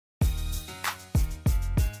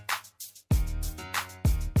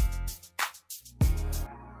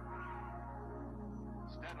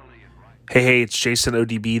Hey, it's Jason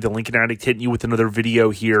ODB, the Lincoln Addict, hitting you with another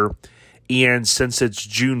video here. And since it's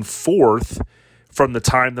June 4th, from the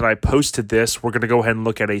time that I posted this, we're going to go ahead and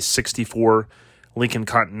look at a 64 Lincoln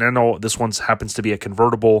Continental. This one happens to be a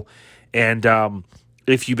convertible. And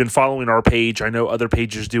if you've been following our page, I know other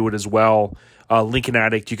pages do it as well. Lincoln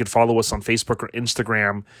Addict, you can follow us on Facebook or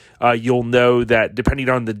Instagram. You'll know that depending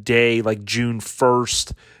on the day, like June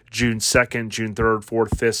 1st, June 2nd, June 3rd, 4th,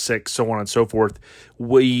 5th, 6th, so on and so forth,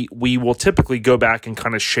 we will typically go back and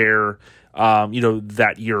kind of share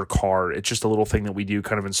that year car. It's just a little thing that we do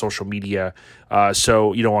kind of in social media.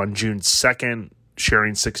 So, on June 2nd,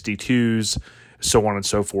 sharing 62s, so on and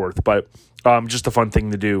so forth. But just a fun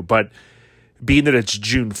thing to do. But being that it's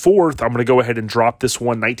June 4th, I'm going to go ahead and drop this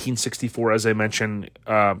one, 1964, as I mentioned,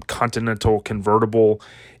 Continental Convertible.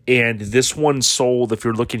 And this one sold, if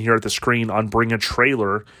you're looking here at the screen, on Bring a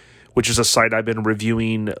Trailer, which is a site I've been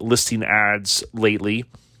reviewing listing ads lately.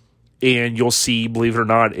 And you'll see, believe it or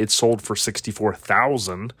not, it sold for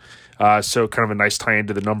 $64,000. So kind of a nice tie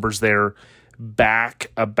into the numbers there. Back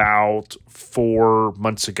about 4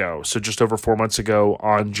 months ago. So just over 4 months ago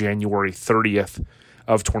on January 30th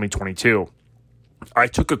of 2022. I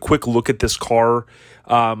took a quick look at this car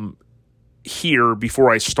here before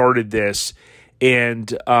I started this.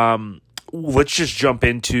 And let's just jump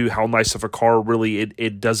into how nice of a car really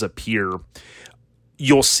it does appear.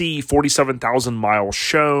 You'll see 47,000 miles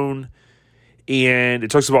shown, and it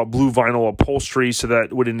talks about blue vinyl upholstery, so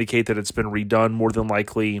that would indicate that it's been redone more than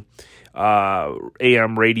likely.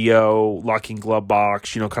 AM radio, locking glove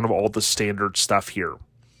box, kind of all the standard stuff here.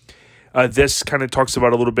 This kind of talks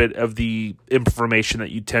about a little bit of the information that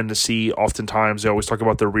you tend to see oftentimes. They always talk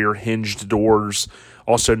about the rear hinged doors,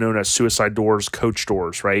 also known as suicide doors, coach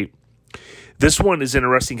doors, right? This one is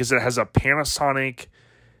interesting because it has a Panasonic,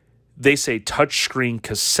 they say, touchscreen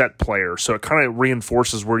cassette player. So it kind of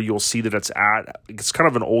reinforces where you'll see that it's at. It's kind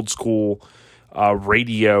of an old school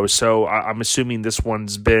radio. So I'm assuming this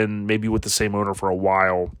one's been maybe with the same owner for a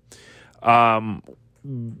while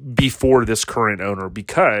before this current owner,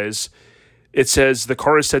 because it says the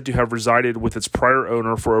car is said to have resided with its prior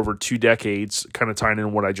owner for over 2 decades, kind of tying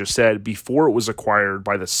in what I just said, before it was acquired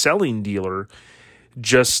by the selling dealer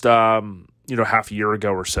just, half a year ago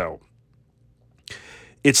or so.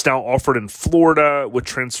 It's now offered in Florida with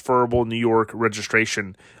transferable New York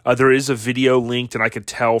registration. There is a video linked, and I could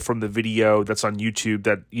tell from the video that's on YouTube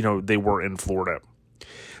that, they were in Florida.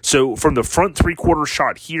 So from the front three-quarter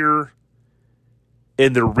shot here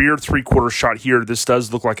and the rear three-quarter shot here, this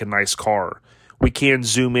does look like a nice car. We can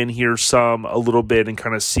zoom in here a little bit and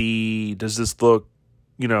kind of see, does this look,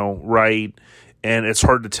 right? And it's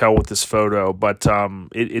hard to tell with this photo, but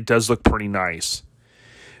it does look pretty nice.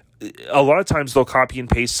 A lot of times they'll copy and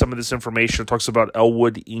paste some of this information. It talks about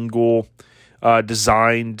Elwood Ingle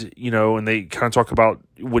designed, and they kind of talk about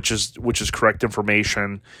which is correct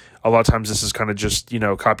information. A lot of times this is kind of just,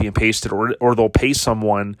 copy and paste it, or they'll pay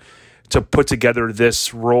someone to put together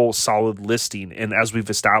this real solid listing. And as we've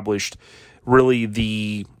established, really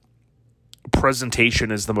the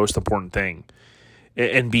presentation is the most important thing,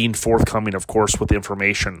 and being forthcoming, of course, with the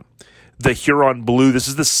information. The Huron Blue, this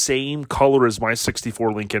is the same color as my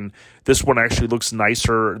 64 Lincoln. This one actually looks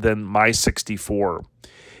nicer than my 64.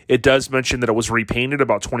 It does mention that it was repainted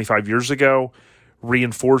about 25 years ago,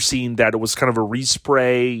 reinforcing that it was kind of a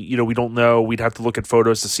respray. We don't know. We'd have to look at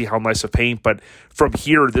photos to see how nice of paint. But from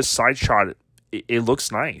here, this side shot, it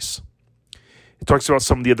looks nice. It talks about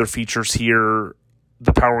some of the other features here.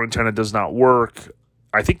 The power antenna does not work.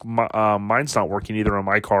 I think mine's not working either on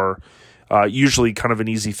my car. Usually kind of an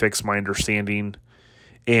easy fix, my understanding.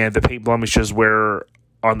 And the paint blemishes where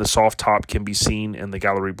on the soft top can be seen in the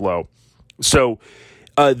gallery below. So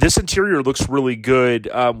this interior looks really good.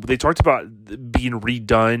 They talked about being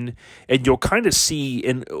redone, and you'll kind of see,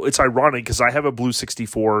 and it's ironic because I have a blue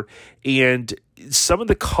 64, and some of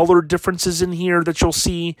the color differences in here that you'll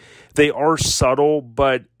see, they are subtle,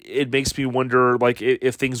 but it makes me wonder, like,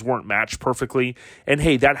 if things weren't matched perfectly. And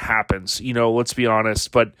hey, that happens, let's be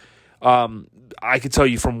honest. But I can tell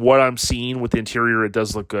you from what I'm seeing with the interior, it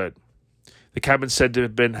does look good. The cabin's said to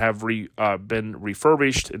have been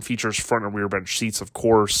refurbished and features front and rear bench seats, of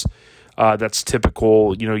course. That's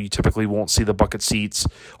typical. You typically won't see the bucket seats.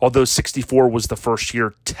 Although 64 was the first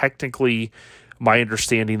year, technically, my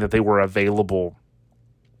understanding that they were available.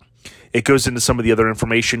 It goes into some of the other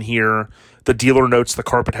information here. The dealer notes the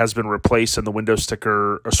carpet has been replaced and the window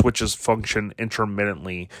sticker or switches function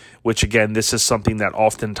intermittently, which again, this is something that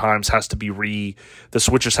oftentimes has to be the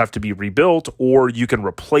switches have to be rebuilt, or you can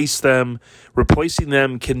replace them. Replacing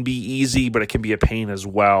them can be easy, but it can be a pain as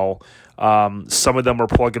well. Some of them are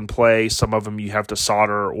plug and play. Some of them you have to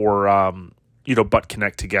solder or, butt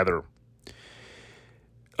connect together.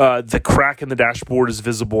 The crack in the dashboard is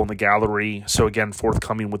visible in the gallery. So again,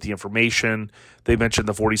 forthcoming with the information. They mentioned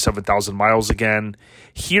the 47,000 miles again.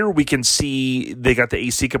 Here we can see they got the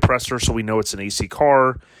AC compressor, so we know it's an AC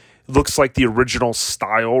car. It looks like the original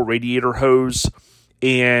style radiator hose.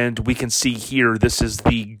 And we can see here, this is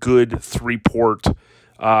the good 3-port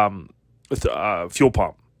fuel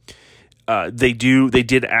pump. They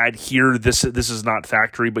did add here, this is not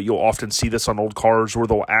factory, but you'll often see this on old cars where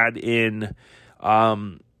they'll add in,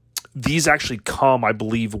 these actually come, I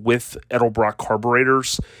believe, with Edelbrock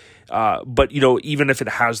carburetors. But, even if it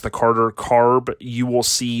has the Carter carb, you will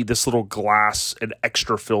see this little glass, an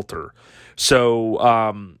extra filter.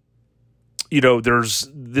 So,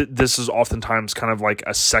 this is oftentimes kind of like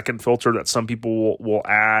a second filter that some people will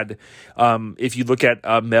add. If you look at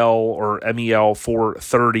MEL or MEL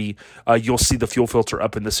 430, you'll see the fuel filter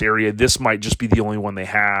up in this area. This might just be the only one they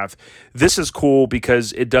have. This is cool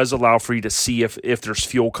because it does allow for you to see if there's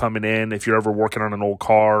fuel coming in, if you're ever working on an old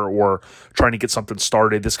car or trying to get something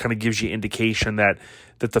started. This kind of gives you indication that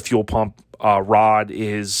the fuel pump rod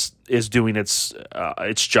is doing its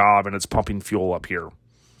job and it's pumping fuel up here.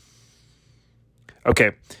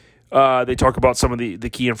 Okay, they talk about some of the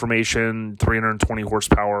key information, 320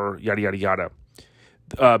 horsepower, yada, yada, yada.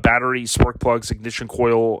 Battery, spark plugs, ignition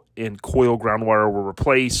coil, and coil ground wire were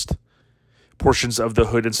replaced. Portions of the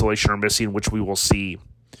hood insulation are missing, which we will see.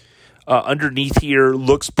 Underneath here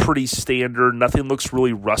looks pretty standard. Nothing looks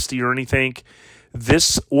really rusty or anything.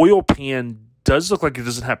 This oil pan does look like it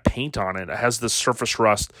doesn't have paint on it. It has this surface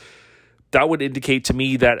rust. That would indicate to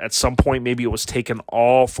me that at some point maybe it was taken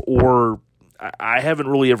off, or I haven't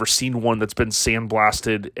really ever seen one that's been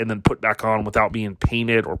sandblasted and then put back on without being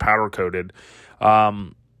painted or powder coated.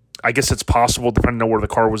 I guess it's possible, depending on where the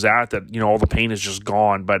car was at, that all the paint is just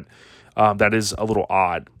gone, but that is a little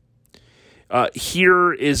odd.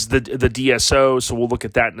 Here is the DSO, so we'll look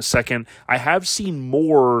at that in a second. I have seen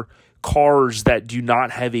more cars that do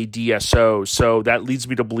not have a DSO, so that leads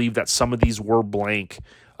me to believe that some of these were blank.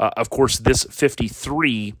 Of course, this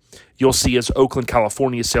 53 you'll see as Oakland,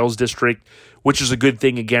 California sales district, which is a good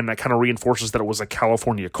thing. Again, that kind of reinforces that it was a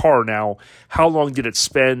California car. Now, how long did it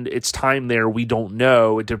spend its time there? We don't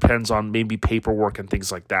know. It depends on maybe paperwork and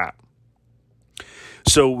things like that.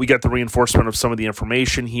 So we got the reinforcement of some of the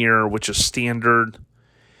information here, which is standard.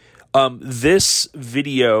 This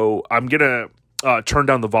video, I'm going to turn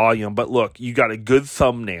down the volume, but look, you got a good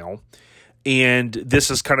thumbnail. And this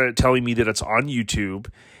is kind of telling me that it's on YouTube.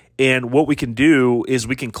 And what we can do is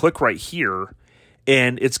we can click right here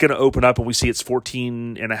and it's going to open up and we see it's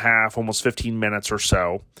 14 and a half, almost 15 minutes or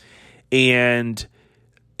so. And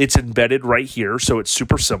it's embedded right here. So it's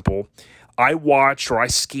super simple. I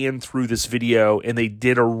scanned through this video and they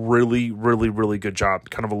did a really, really, really good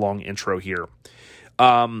job. Kind of a long intro here.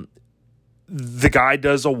 The guy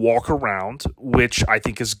does a walk around, which I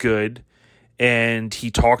think is good. And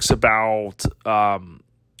he talks about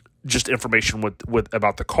just information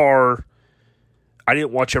about the car. I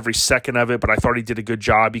didn't watch every second of it, but I thought he did a good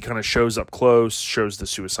job. He kind of shows up close, shows the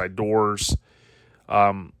suicide doors.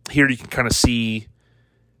 Here you can kind of see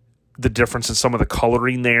the difference in some of the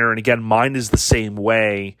coloring there. And again, mine is the same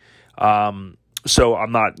way. So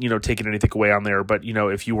I'm not, taking anything away on there. But,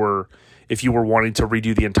 if you were wanting to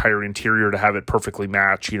redo the entire interior to have it perfectly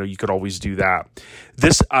match, you could always do that.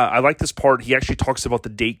 This, I like this part. He actually talks about the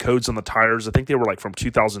date codes on the tires. I think they were like from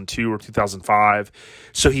 2002 or 2005.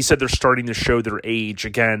 So he said they're starting to show their age,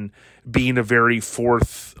 again, being a very upfront,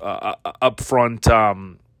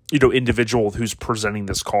 individual who's presenting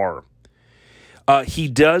this car. He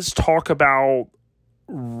does talk about,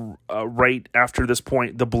 right after this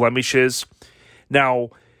point, the blemishes.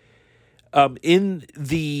 Now, in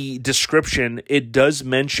the description, it does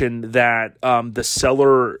mention that the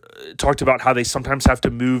seller talked about how they sometimes have to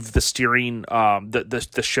move the steering,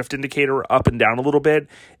 the shift indicator up and down a little bit,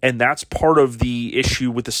 and that's part of the issue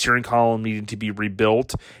with the steering column needing to be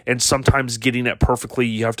rebuilt. And sometimes getting it perfectly,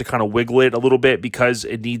 you have to kind of wiggle it a little bit because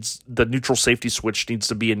the neutral safety switch needs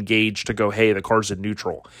to be engaged to go, hey, the car's in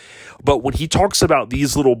neutral. But when he talks about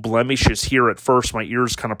these little blemishes here, at first my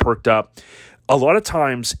ears kind of perked up. A lot of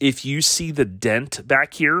times, if you see the dent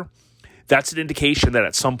back here, that's an indication that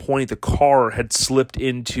at some point the car had slipped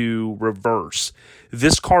into reverse.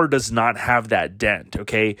 This car does not have that dent,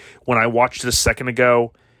 okay? When I watched this a second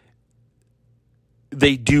ago,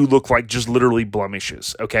 they do look like just literally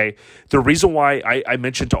blemishes, okay? The reason why I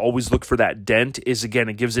mentioned to always look for that dent is, again,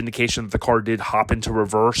 it gives indication that the car did hop into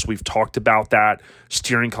reverse. We've talked about that.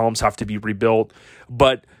 Steering columns have to be rebuilt.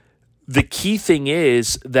 But the key thing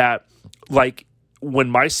is that, like, when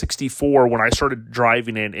my 64, when I started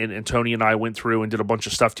driving it, and Tony and I went through and did a bunch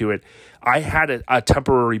of stuff to it, I had a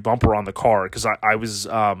temporary bumper on the car because I was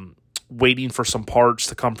waiting for some parts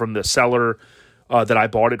to come from the seller that I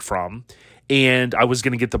bought it from, and I was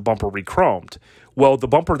going to get the bumper re-chromed. Well, the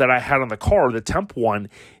bumper that I had on the car, the temp one,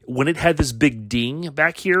 when it had this big ding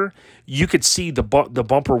back here, you could see the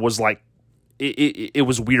bumper was like, it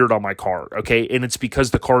was weird on my car, okay? And it's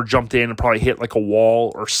because the car jumped in and probably hit like a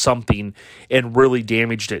wall or something and really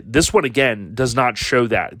damaged it. This one, again, does not show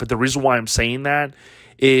that. But the reason why I'm saying that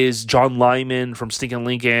is John Lyman from Stinking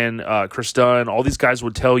Lincoln, Chris Dunn, all these guys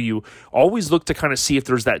would tell you, always look to kind of see if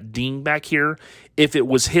there's that ding back here. If it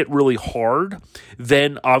was hit really hard,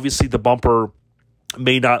 then obviously the bumper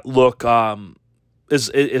may not look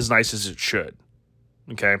as nice as it should.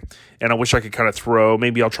 Okay, and I wish I could kind of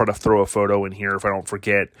maybe I'll try to throw a photo in here if I don't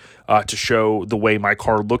forget to show the way my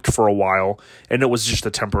car looked for a while, and it was just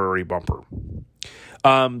a temporary bumper.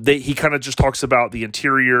 He kind of just talks about the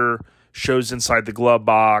interior, shows inside the glove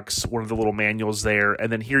box, one of the little manuals there,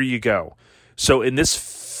 and then here you go. So in this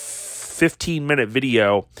 15-minute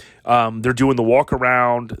video, they're doing the walk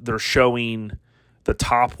around, they're showing the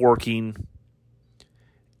top working,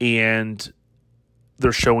 and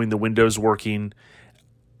they're showing the windows working.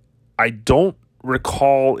 I don't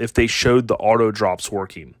recall if they showed the auto drops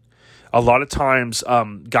working. A lot of times,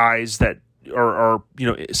 guys that are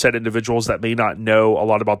said individuals that may not know a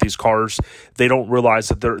lot about these cars, they don't realize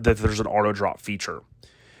that there's an auto drop feature.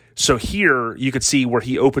 So here you could see where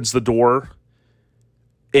he opens the door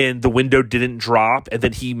and the window didn't drop, and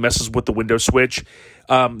then he messes with the window switch.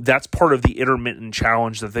 That's part of the intermittent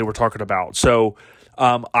challenge that they were talking about. So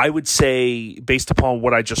I would say, based upon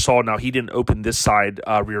what I just saw, now he didn't open this side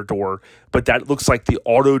rear door, but that looks like the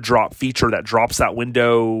auto drop feature that drops that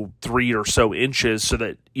window 3 or so inches so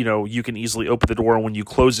that, you can easily open the door, and when you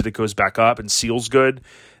close it, it goes back up and seals good.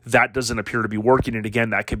 That doesn't appear to be working, and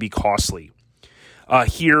again, that could be costly.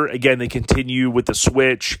 Here, again, they continue with the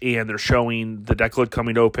switch, and they're showing the deck lid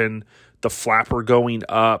coming open, the flapper going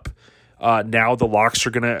up. Now the locks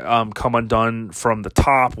are going to come undone from the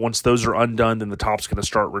top. Once those are undone, then the top's going to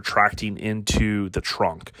start retracting into the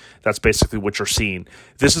trunk. That's basically what you're seeing.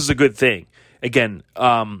 This is a good thing. Again,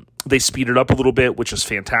 they speed it up a little bit, which is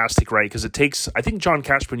fantastic, right? Because it takes, I think John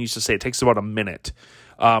Cashman used to say, it takes about a minute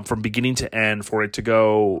from beginning to end for it to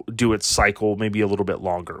go do its cycle, maybe a little bit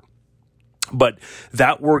longer. But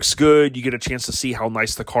that works good. You get a chance to see how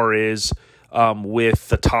nice the car is. With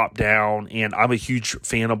the top down, and I'm a huge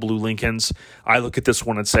fan of blue Lincolns. I look at this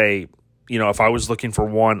one and say, if I was looking for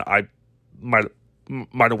one, I might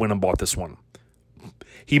have went and bought this one.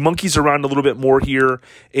 He monkeys around a little bit more here,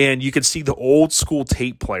 and you can see the old school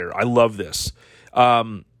tape player. I love this.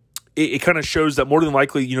 It kind of shows that more than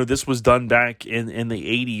likely, this was done back in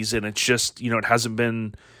the 80s, and it's just, it hasn't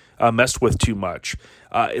been messed with too much.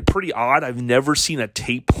 Pretty odd. I've never seen a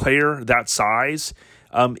tape player that size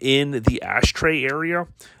in the ashtray area.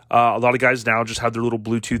 A lot of guys now just have their little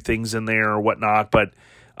Bluetooth things in there or whatnot, but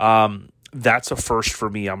that's a first for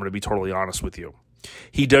me. I'm going to be totally honest with you.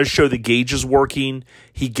 He does show the gauges working.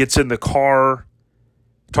 He gets in the car,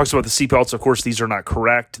 talks about the seatbelts. Of course, these are not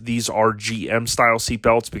correct. These are GM-style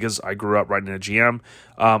seatbelts because I grew up riding a GM.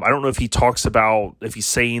 I don't know if he talks about, if he's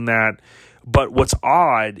saying that, but what's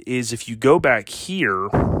odd is if you go back here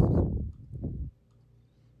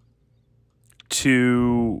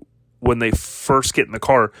to when they first get in the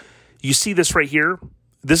car, you see this right here?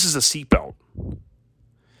 This is a seatbelt.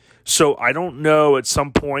 So I don't know at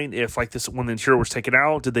some point if, like this, when the interior was taken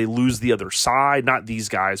out, did they lose the other side? Not these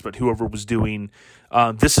guys, but whoever was doing,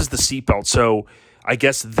 this is the seatbelt. So I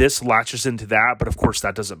guess this latches into that, but of course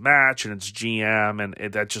that doesn't match, and it's GM,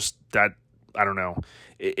 and that I don't know.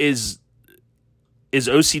 Is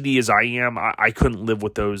OCD as I am, I couldn't live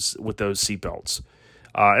with those seatbelts.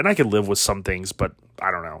 And I could live with some things, but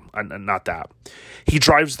I don't know, not that. He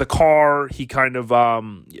drives the car. He kind of,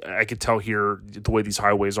 I could tell here the way these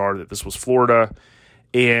highways are that this was Florida.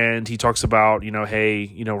 And he talks about,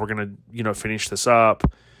 hey, we're going to, finish this up.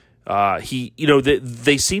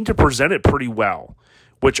 They seem to present it pretty well,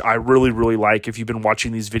 which I really, really like. If you've been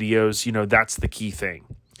watching these videos, that's the key thing.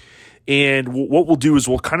 And what we'll do is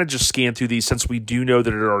we'll kind of just scan through these since we do know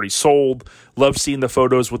that it already sold. Love seeing the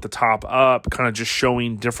photos with the top up, kind of just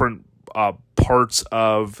showing different parts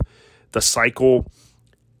of the cycle.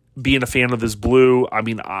 Being a fan of this blue, I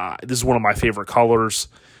mean, this is one of my favorite colors.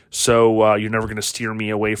 So you're never going to steer me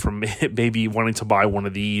away from maybe wanting to buy one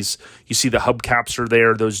of these. You see the hubcaps are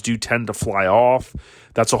there. Those do tend to fly off.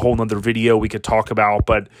 That's a whole nother video we could talk about,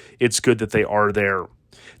 but it's good that they are there.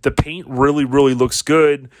 The paint really, really looks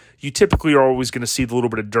good. You typically are always going to see the little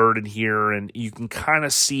bit of dirt in here, and you can kind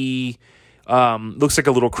of see, looks like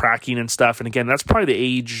a little cracking and stuff. And again, that's probably the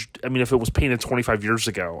age. I mean, if it was painted 25 years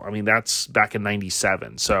ago, I mean, that's back in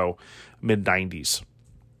 97, so mid-90s.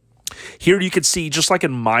 Here you can see, just like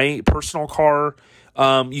in my personal car,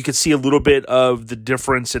 you can see a little bit of the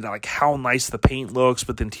difference in like how nice the paint looks,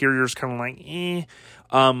 but the interior is kind of like,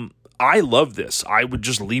 I love this. I would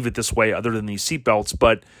just leave it this way other than these seatbelts,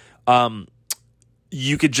 but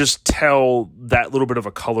you could just tell that little bit of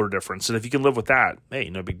a color difference. And if you can live with that, hey,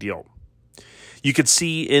 no big deal. You could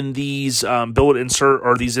see in these billet insert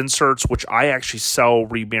or these inserts, which I actually sell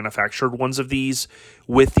remanufactured ones of these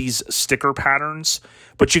with these sticker patterns.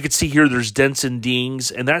 But you could see here there's dents and dings,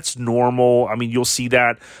 and that's normal. I mean, you'll see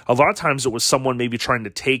that. A lot of times it was someone maybe trying to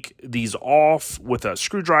take these off with a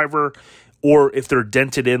screwdriver, or if they're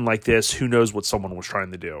dented in like this, who knows what someone was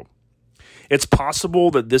trying to do. It's possible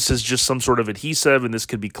that this is just some sort of adhesive and this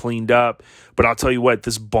could be cleaned up. But I'll tell you what,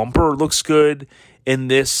 this bumper looks good, and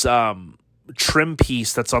this trim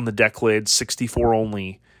piece that's on the deck lid, 64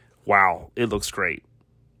 only. Wow, it looks great.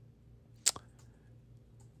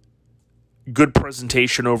 Good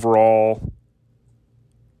presentation overall.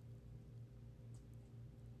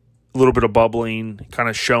 A little bit of bubbling, kind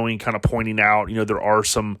of showing, kind of pointing out, there are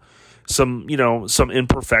some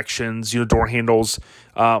imperfections, door handles,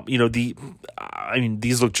 I mean,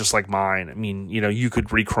 these look just like mine. I mean, you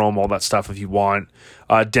could re-chrome all that stuff if you want.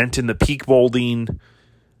 Dent in the peak molding.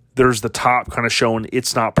 There's the top kind of showing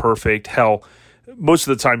it's not perfect. Hell, most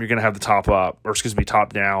of the time you're going to have the top up, or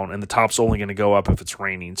top down, and the top's only going to go up if it's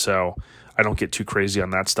raining. So I don't get too crazy on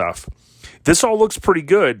that stuff. This all looks pretty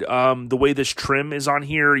good. The way this trim is on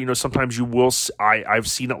here, sometimes you will, I've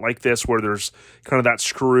seen it like this where there's kind of that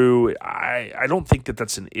screw. I don't think that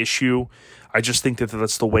that's an issue. I just think that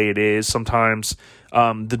that's the way it is sometimes.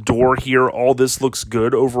 The door here, all this looks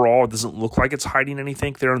good overall. It doesn't look like it's hiding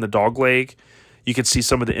anything there in the dog leg. You can see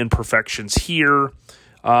some of the imperfections here.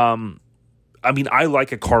 I mean, I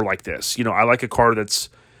like a car like this. I like a car that's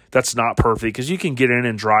not perfect, because you can get in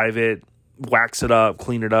and drive it, wax it up,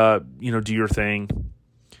 clean it up, do your thing.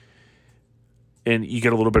 And you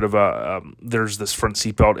get a little bit of there's this front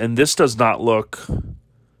seatbelt, and this does not look,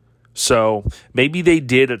 so maybe they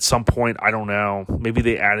did at some point, I don't know. Maybe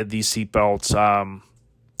they added these seatbelts.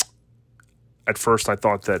 At first I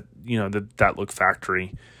thought that, that looked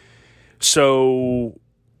factory. So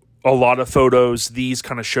a lot of photos, these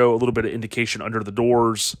kind of show a little bit of indication under the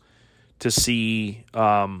doors to see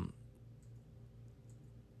how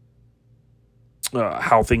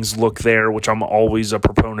things look there, which I'm always a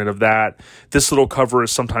proponent of that. This little cover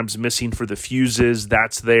is sometimes missing for the fuses.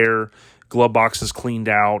 That's there. Glove box is cleaned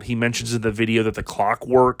out. He mentions in the video that the clock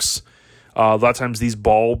works. A lot of times these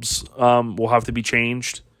bulbs will have to be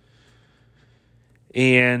changed.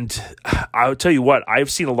 And I'll tell you what, I've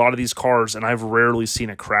seen a lot of these cars, and I've rarely seen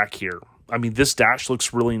a crack here. I mean, this dash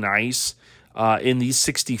looks really nice. In these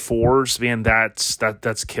 64s, man,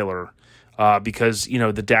 that's killer. Because,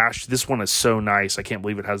 the dash, this one is so nice. I can't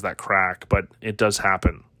believe it has that crack, but it does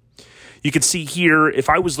happen. You can see here, if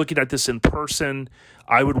I was looking at this in person,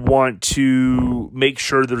 I would want to make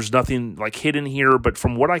sure there's nothing like hidden here. But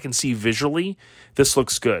from what I can see visually, this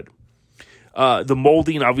looks good. The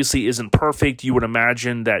molding obviously isn't perfect. You would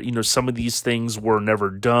imagine that, some of these things were never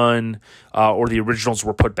done, or the originals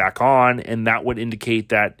were put back on. And that would indicate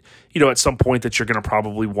that, at some point that you're going to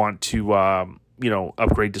probably want to,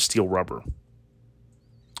 upgrade to steel rubber.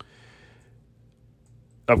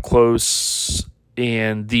 Up close,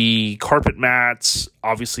 and the carpet mats,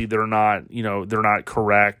 obviously they're not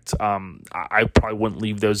correct. I probably wouldn't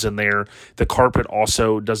leave those in there. The carpet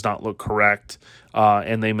also does not look correct.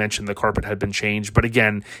 And they mentioned the carpet had been changed. But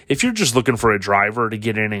again, if you're just looking for a driver to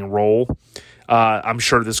get in and roll, I'm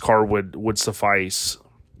sure this car would suffice.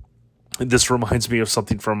 This reminds me of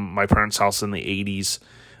something from my parents' house in the 80s,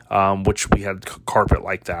 which we had carpet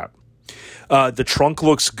like that. The trunk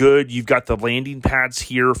looks good. You've got the landing pads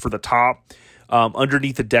here for the top.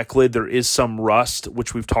 Underneath the deck lid, there is some rust,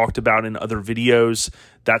 which we've talked about in other videos.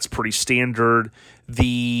 That's pretty standard.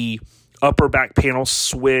 The upper back panel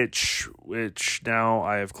switch, which now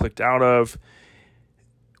I have clicked out of,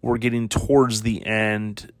 we're getting towards the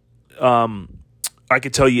end. I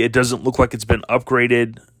could tell you it doesn't look like it's been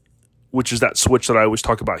upgraded which is that switch that I always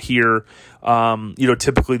talk about here.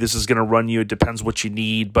 Typically this is going to run you, it depends what you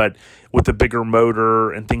need, but with the bigger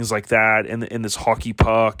motor and things like that, and this hockey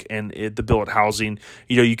puck and the billet housing,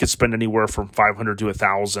 you could spend anywhere from $500 to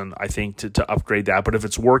 $1,000, I think, to upgrade that. But if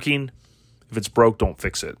it's working, if it's broke, don't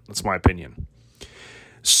fix it. That's my opinion.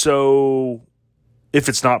 So if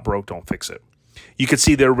it's not broke, don't fix it. You can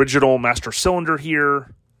see the original master cylinder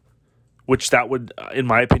here, which that would, in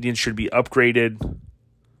my opinion, should be upgraded.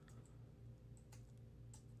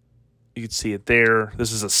 You can see it there.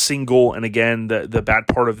 This is a single, and again, the bad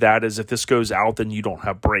part of that is if this goes out, then you don't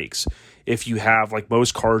have brakes. If you have, like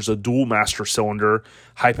most cars, a dual master cylinder,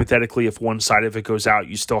 hypothetically, if one side of it goes out,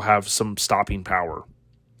 you still have some stopping power.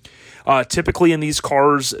 Typically in these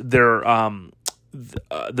cars, they're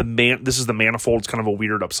this is the manifold. It's kind of a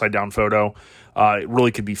weird upside down photo. It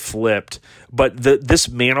really could be flipped, but this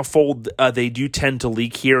manifold, they do tend to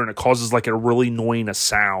leak here, and it causes like a really annoying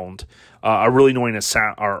sound. A really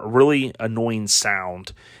annoying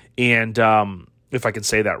sound, and if I can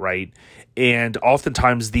say that right. And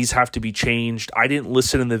oftentimes these have to be changed. I didn't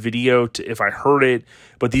listen in the video to if I heard it,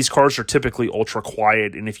 but these cars are typically ultra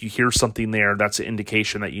quiet, and if you hear something there, that's an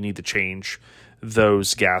indication that you need to change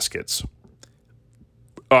those gaskets.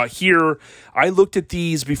 Here, I looked at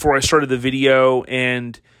these before I started the video,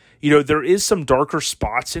 and there is some darker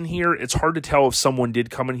spots in here. It's hard to tell if someone did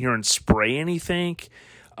come in here and spray anything.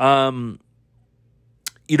 Or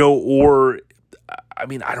I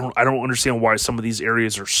mean, I don't understand why some of these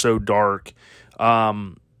areas are so dark.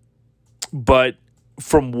 But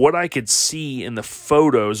from what I could see in the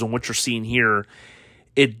photos and what you're seeing here,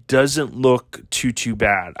 it doesn't look too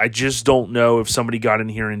bad. I just don't know if somebody got in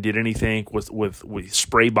here and did anything with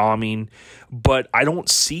spray bombing, but I don't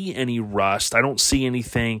see any rust. I don't see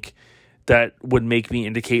anything that would make me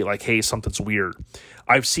indicate like, hey, something's weird.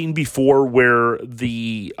 I've seen before where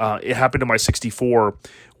it happened to my 64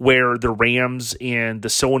 where the rams and the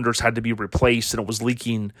cylinders had to be replaced, and it was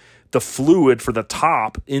leaking the fluid for the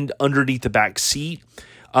top underneath the back seat.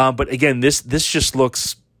 But again, this just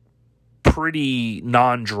looks pretty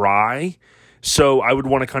non-dry, so I would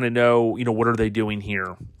want to kind of know, what are they doing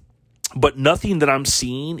here? But nothing that I'm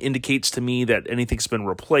seeing indicates to me that anything's been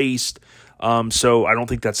replaced. So I don't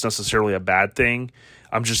think that's necessarily a bad thing.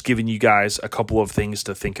 I'm just giving you guys a couple of things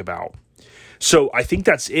to think about. So I think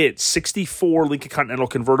that's it. 64 Lincoln Continental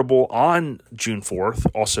Convertible on June 4th,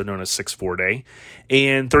 also known as 6-4 Day.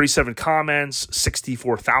 And 37 comments,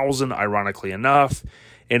 64,000, ironically enough.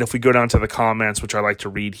 And if we go down to the comments, which I like to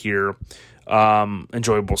read here,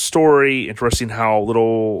 enjoyable story, interesting how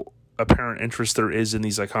little apparent interest there is in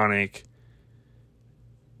these iconic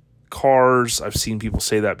cars. I've seen people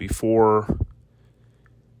say that before.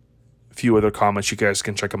 A few other comments, you guys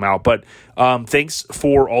can check them out. But thanks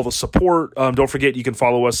for all the support. Don't forget, you can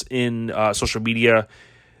follow us in social media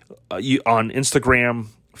on Instagram,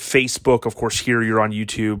 Facebook. Of course, here you're on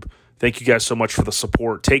YouTube. Thank you guys so much for the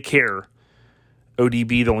support. Take care.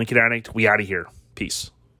 ODB, the Lincoln Addict, we out of here.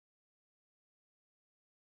 Peace.